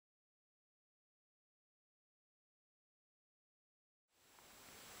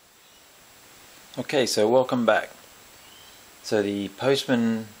Okay, so welcome back. So the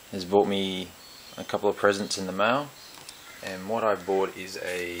postman has brought me a couple of presents in the mail, and what I bought is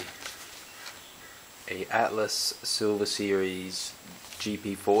a Atlas Silver Series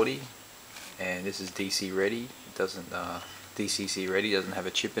GP40, and this is DC ready. It doesn't DCC ready, doesn't have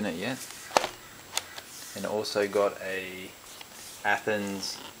a chip in it yet. And also got a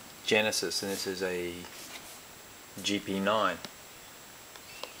Athearn Genesis, and this is a GP9.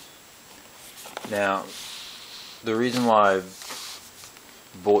 Now, the reason why I've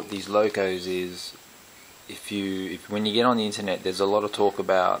bought these locos is when you get on the internet, there's a lot of talk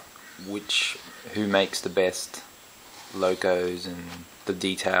about who makes the best locos and the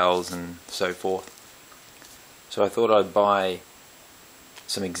details and so forth. So I thought I'd buy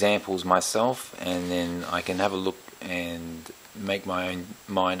some examples myself, and then I can have a look and make my own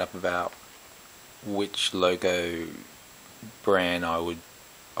mind up about which loco brand I'll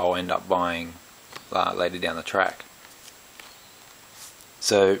end up buying later down the track.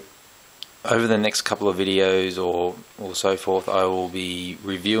 So over the next couple of videos or so forth, I will be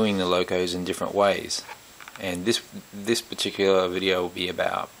reviewing the locos in different ways, and this particular video will be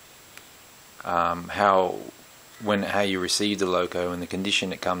about how you receive the loco and the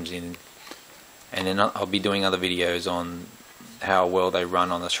condition it comes in, and then I'll be doing other videos on how well they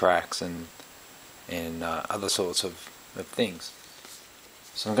run on the tracks and other sorts of things.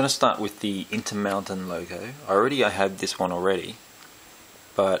 So I'm going to start with the Intermountain loco. I had this one already,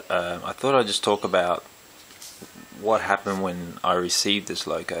 but I thought I'd just talk about what happened when I received this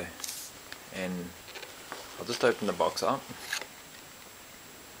loco. And I'll just open the box up.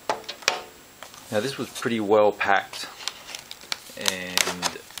 Now this was pretty well packed, and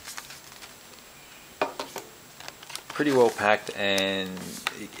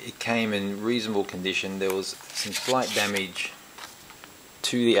it came in reasonable condition. There was some slight damage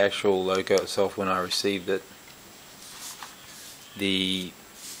to the actual loco itself when I received it. The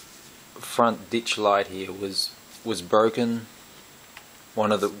front ditch light here was broken.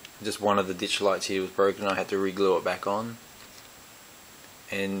 One of the ditch lights here was broken. I had to re-glue it back on,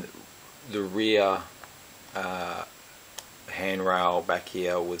 and the rear handrail back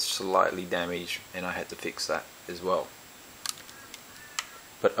here was slightly damaged, and I had to fix that as well.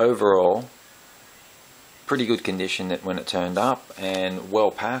 But overall, pretty good condition when it turned up, and well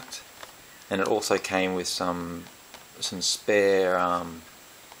packed. And it also came with some spare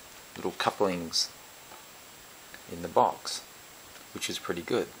little couplings in the box, which is pretty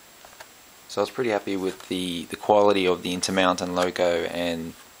good. So I was pretty happy with the quality of the Intermountain loco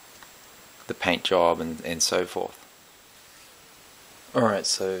and the paint job and so forth. Alright,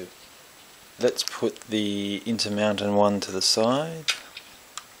 so let's put the Intermountain one to the side,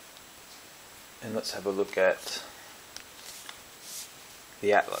 and let's have a look at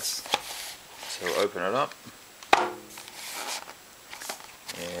the Atlas. So we'll open it up,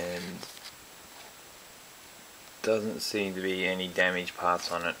 and doesn't seem to be any damaged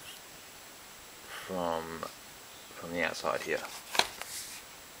parts on it from the outside here.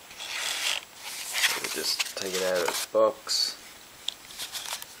 So we'll just take it out of its box,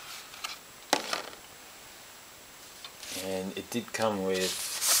 and it did come with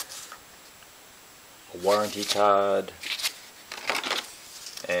a warranty card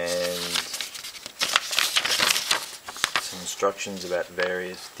and some instructions about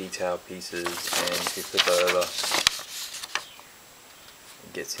various detail pieces, and if you flip it over,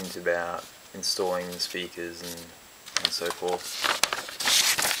 it gets into about installing the speakers and so forth.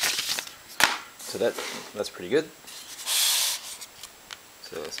 So that's pretty good.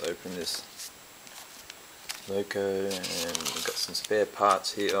 So let's open this loco, and we've got some spare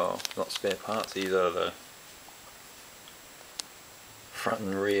parts here. Oh, not spare parts, these are the front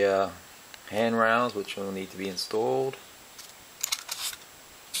and rear handrails, which will need to be installed.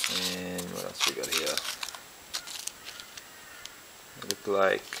 And what else we got here? It look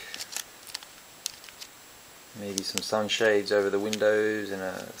like maybe some sunshades over the windows and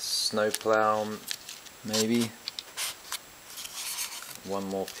a snow plow, maybe. One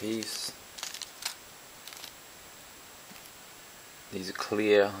more piece. These are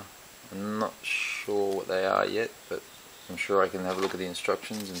clear. I'm not sure what they are yet, but I'm sure I can have a look at the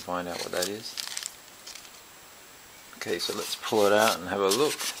instructions and find out what that is. Okay, so let's pull it out and have a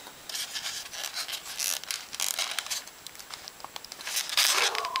look.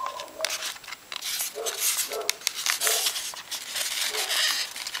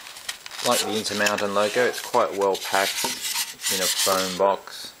 Like the Intermountain loco, it's quite well packed in a foam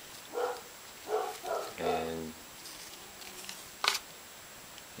box, and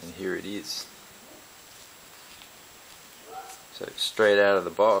here it is. So straight out of the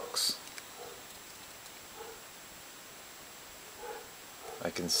box, I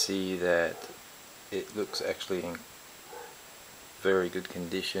can see that it looks actually in very good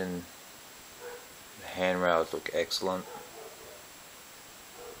condition. The handrails look excellent.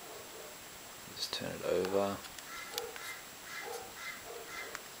 Just turn it over.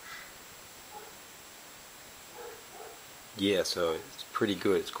 Yeah, so it's pretty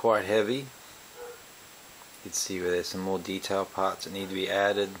good. It's quite heavy. You can see where there's some more detail parts that need to be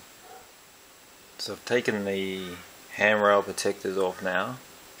added. So I've taken the handrail protectors off now,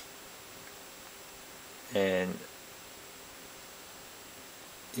 and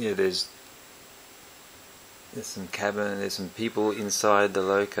yeah, there's some cabin, there's some people inside the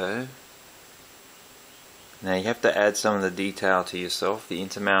loco. Now you have to add some of the detail to yourself. The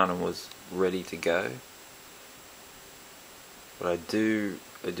Intermountain was ready to go, but I do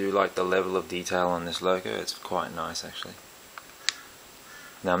like the level of detail on this loco. It's quite nice actually.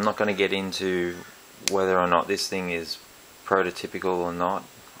 Now I'm not going to get into whether or not this thing is prototypical or not.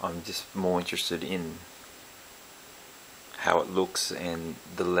 I'm just more interested in how it looks and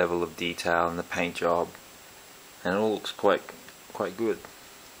the level of detail and the paint job, and it all looks quite good.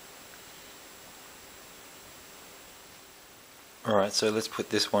 Alright, so let's put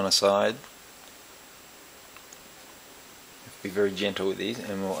this one aside. Be very gentle with these,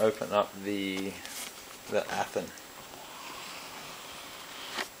 and we'll open up the Athearn.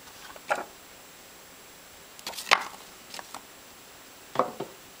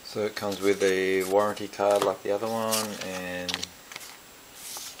 So it comes with a warranty card like the other one, and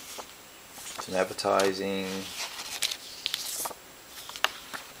some advertising,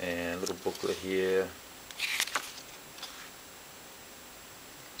 and a little booklet here,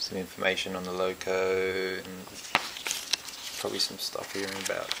 some information on the loco, and probably some stuff here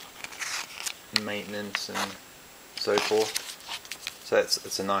about maintenance and so forth. So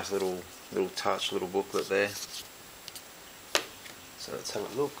it's a nice little touch, little booklet there. So let's have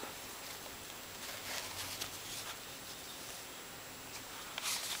a look.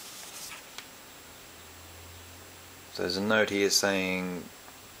 So there's a note here saying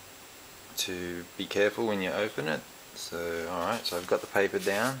to be careful when you open it. So alright, so I've got the paper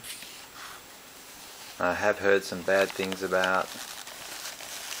down. I have heard some bad things about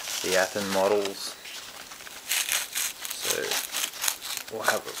the Athearn models. So we'll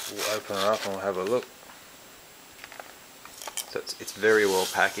open it up and we'll have a look. So it's very well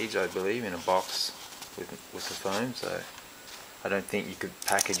packaged, I believe, in a box with the foam, so I don't think you could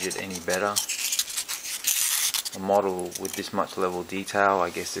package it any better. A model with this much level of detail,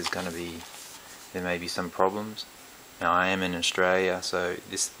 I guess there may be some problems. Now I am in Australia, so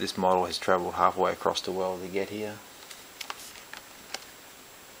this model has travelled halfway across the world to get here.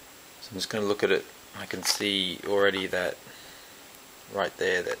 So I'm just going to look at it. I can see already that right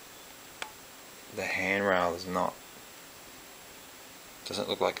there that the handrail doesn't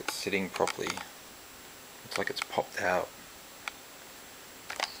look like it's sitting properly. Looks like it's popped out.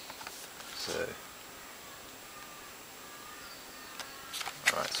 So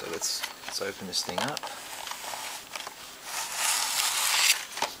alright, so let's open this thing up.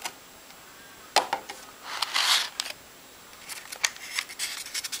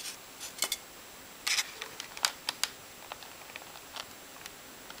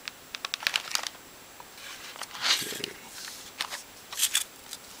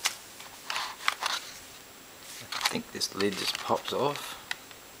 I think this lid just pops off.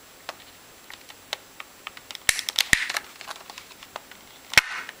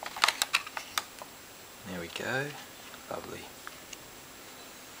 There we go. Lovely.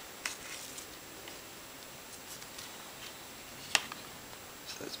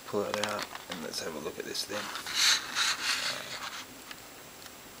 So let's pull it out and let's have a look at this then.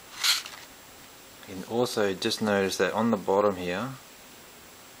 You can also just notice that on the bottom here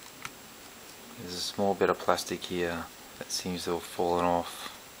there's a small bit of plastic here that seems to have fallen off.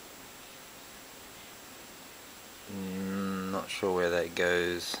 Not sure where that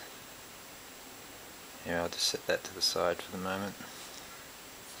goes. Here, I'll just set that to the side for the moment.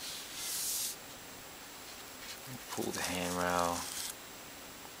 Pull the handrail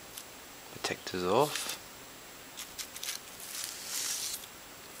protectors off.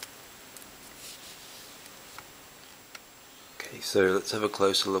 Okay, so let's have a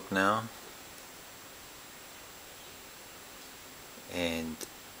closer look now. And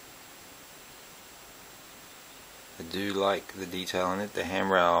I do like the detail on it. The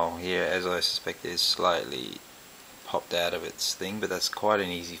handrail here, as I suspected, is slightly popped out of its thing, but that's quite an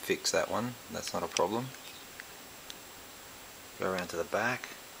easy fix, that one. That's not a problem. Go around to the back.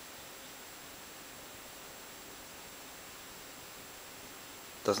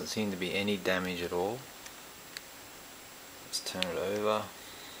 Doesn't seem to be any damage at all. Let's turn it over.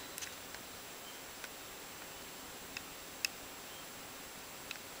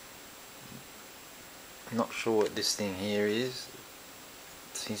 I'm not sure what this thing here is.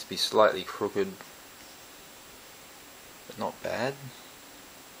 It seems to be slightly crooked, but not bad.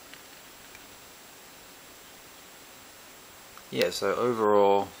 Yeah, so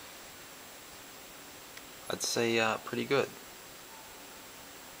overall I'd say pretty good.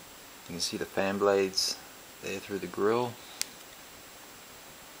 You can see the fan blades there through the grill.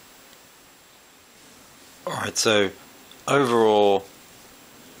 Alright, so overall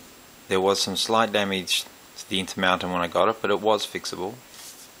there was some slight damage to the Intermountain when I got it, but it was fixable.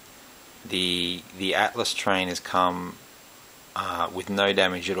 The Atlas train has come with no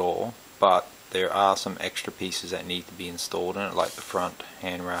damage at all, but there are some extra pieces that need to be installed in it, like the front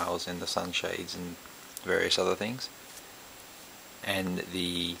handrails and the sunshades and various other things. And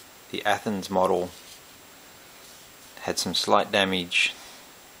the Athearn model had some slight damage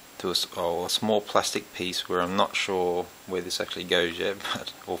to a small plastic piece where I'm not sure where this actually goes yet,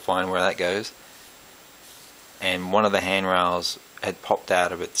 but we'll find where that goes. And one of the handrails had popped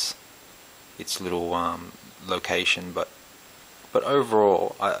out of its little location, but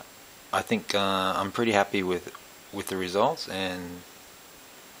overall I think I'm pretty happy with the results. And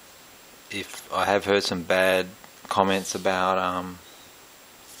if I have heard some bad comments about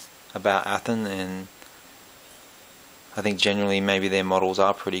Athearn, and I think generally maybe their models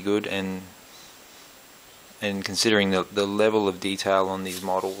are pretty good, and considering the level of detail on these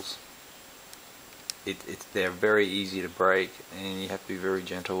models, they're very easy to break, and you have to be very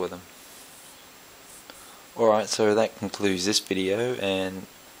gentle with them. Alright, so that concludes this video, and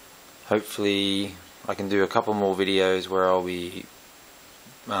hopefully I can do a couple more videos where I'll be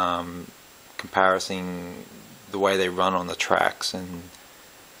comparing the way they run on the tracks and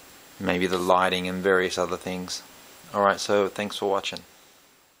maybe the lighting and various other things. Alright, so thanks for watching.